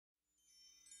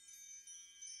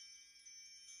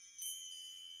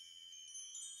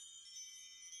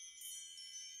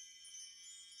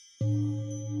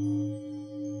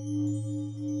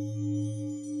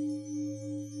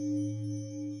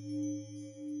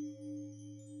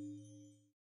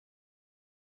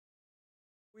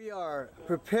We are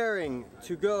preparing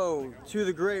to go to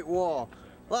the Great Wall.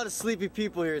 A lot of sleepy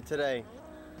people here today.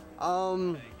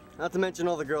 Not to mention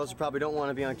all the girls who probably don't want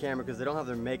to be on camera because they don't have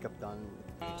their makeup done.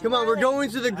 Come on, we're going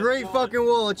to the Great fucking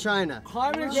Wall of China.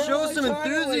 Show some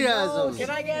enthusiasm. Can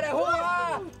I get a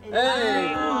hurrah? Hey,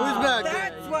 who's back?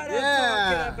 That's what I'm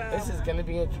talking about. This is gonna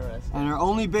be interesting. And our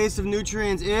only base of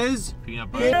nutrients is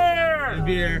peanut butter.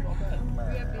 Beer.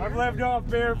 I've lived off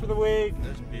beer for the week.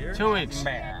 There's beer? 2 weeks.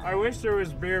 I wish there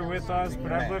was beer with us,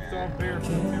 but I've lived off beer for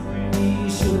 2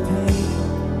 weeks.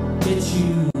 Get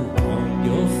you on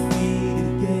your feet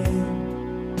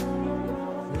again.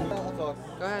 I'll talk.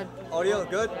 Go ahead. Audio,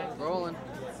 good? Rolling.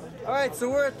 Alright, so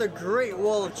we're at the Great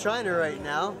Wall of China right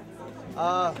now.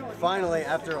 Finally,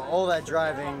 after all that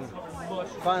driving,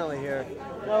 finally here.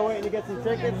 Now waiting to get some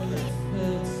tickets.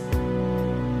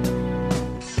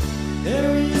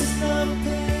 There is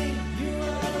something you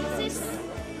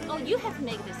Oh, you have to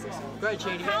make a decision. Go ahead,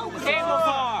 Shady. How Cable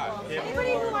car.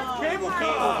 Everybody who wants Cable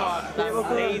car. Cable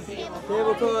car. Lazy.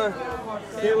 Cable car.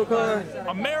 Cable car.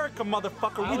 America,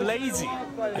 motherfucker, we lazy.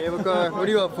 Cable car. What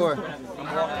are you up for?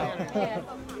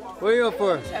 What are you up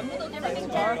for?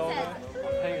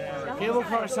 Cable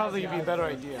car sounds like it'd be a better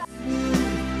idea. You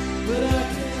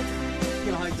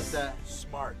can hike with that.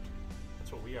 Smart.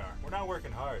 That's what we are. We're not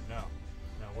working hard, no.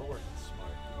 No, we're working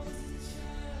smart.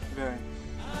 Very.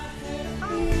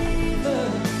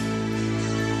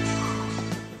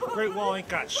 Great Wall ain't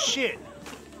got shit.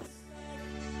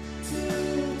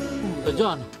 So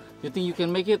John, you think you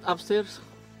can make it upstairs?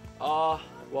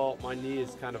 Well, my knee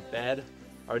is kind of bad.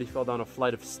 I already fell down a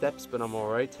flight of steps, but I'm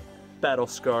alright. Battle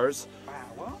scars.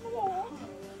 Oh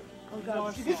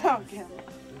God, you get out, Cam.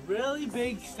 Really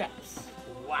big steps.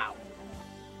 Wow.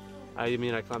 I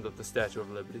mean, I climbed up the Statue of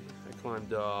Liberty. I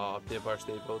climbed up the Empire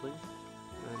State Building.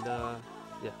 And,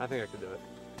 yeah, I think I could do it.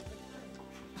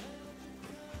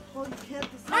 Well, you can't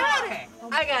decide.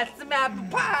 I got some apple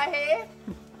pie here.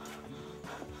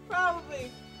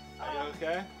 Probably. Are you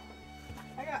okay?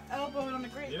 I got elbowed on the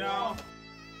Great You Wall. know,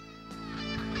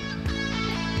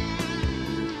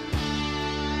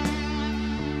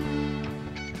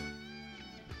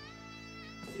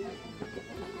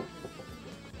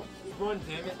 Run,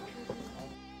 damn it.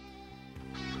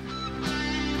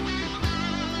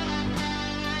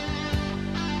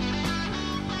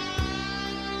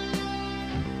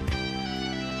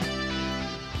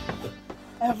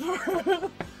 Ever.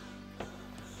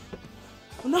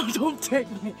 No, don't take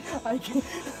me. I can't.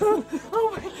 Oh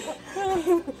my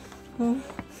God.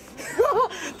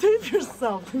 Tape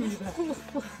yourself. Give me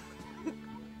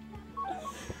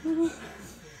that.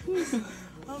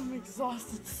 I'm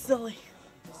exhausted, silly.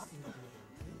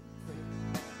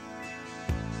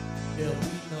 There'll be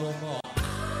no more.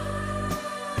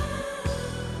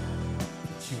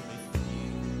 But you make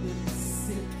me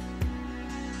sick.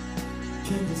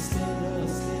 Can you stand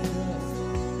us?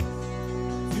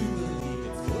 You believe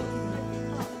it's working?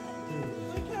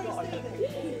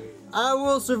 I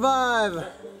will survive.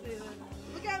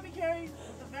 Look at me, Carrie.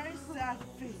 It's a very sad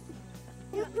face.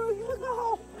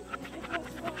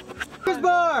 Snickers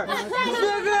bar!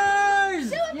 Snickers!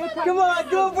 Come on,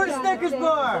 go for a Snickers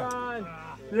bar!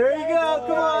 There you go,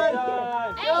 come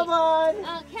on! Come on!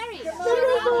 Carrie.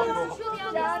 Snickers bar!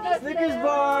 Snickers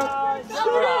bar!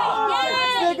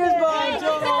 Snickers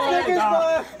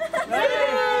bar!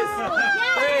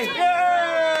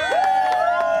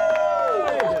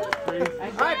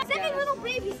 Second little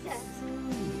baby steps.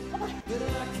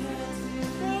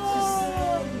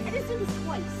 I just did this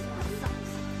twice. That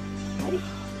sucks. Ready?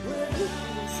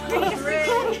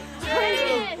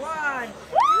 3, 1.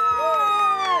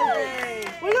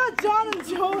 We got John and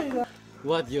Joey.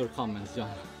 What your comments,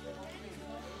 John?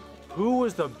 Who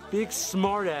was the big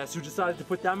smartass who decided to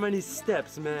put that many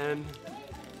steps, man?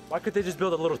 Why couldn't they just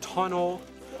build a little tunnel,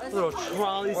 a little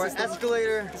trolley Or an system?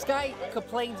 escalator. This guy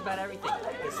complains about everything.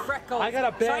 His freckles, I got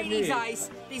a bad Chinese knee. ice,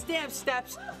 these damn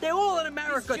steps, they're all in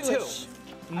America too.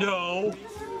 No.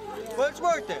 Well, it's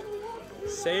worth it.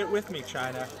 say it with me,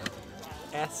 China.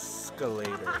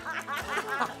 Escalator.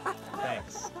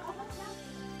 Thanks.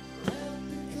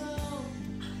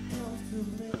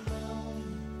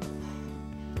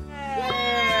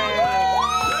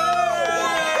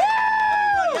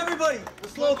 Everybody, a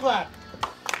slow clap.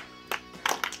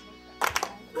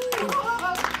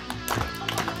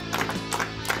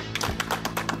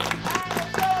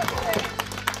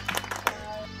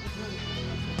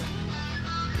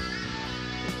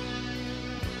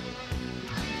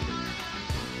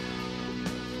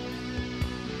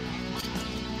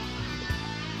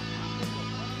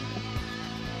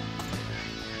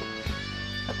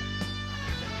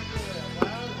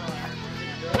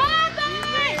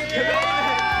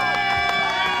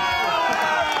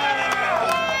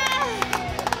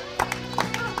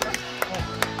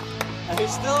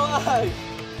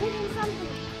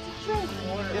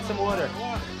 get some water.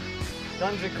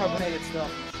 Don't drink carbonated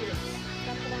stuff.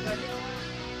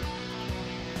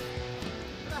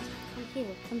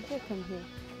 Come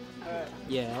here.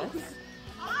 Yes.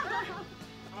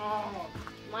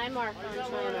 My mark on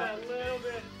China.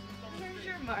 Here's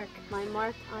your mark. My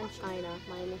mark on China.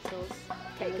 My initials.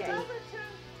 KK.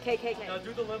 KKK.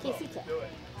 Do the limbo. Kisita. Do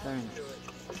it. Very nice.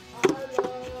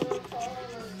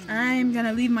 I'm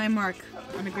gonna leave my mark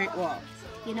on the Great Wall.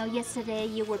 You know, yesterday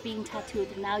you were being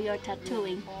tattooed. Now you're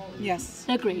tattooing Yes.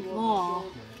 the Great Wall.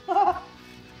 I'm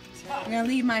gonna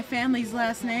leave my family's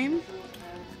last name.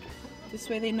 This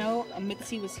way they know a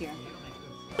Mitzi was here.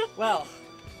 Well,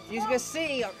 you can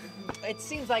see, it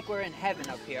seems like we're in heaven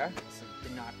up here. So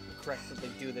did not correctly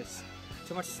do this.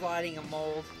 Too much sliding and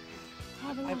mold.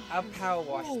 I'll power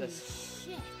wash this.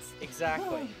 Shit.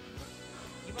 Exactly.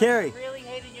 You Carrie. really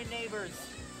hated your neighbors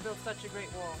to build such a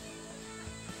great wall.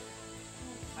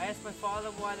 I asked my father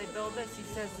why they build this. He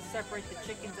says to separate the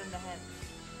chickens and the hens.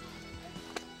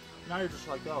 Now you're just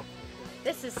like, oh.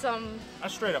 This is some.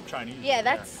 That's straight up Chinese. Yeah,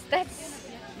 that's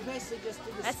You basically just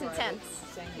did that's intense.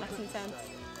 That's intense.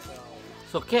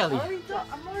 So Kelly,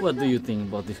 what do you think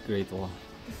about this Great Wall?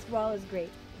 This wall is great.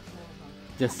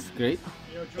 Just great?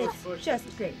 You know, George Bush It's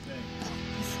just great.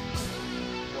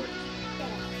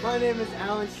 My name is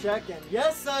Alan Sheck, and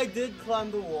yes, I did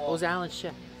climb the wall. Who's Alan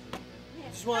Sheck?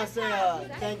 Just want to say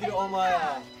thank you to all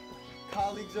my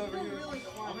colleagues over here.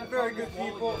 Very good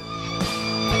people.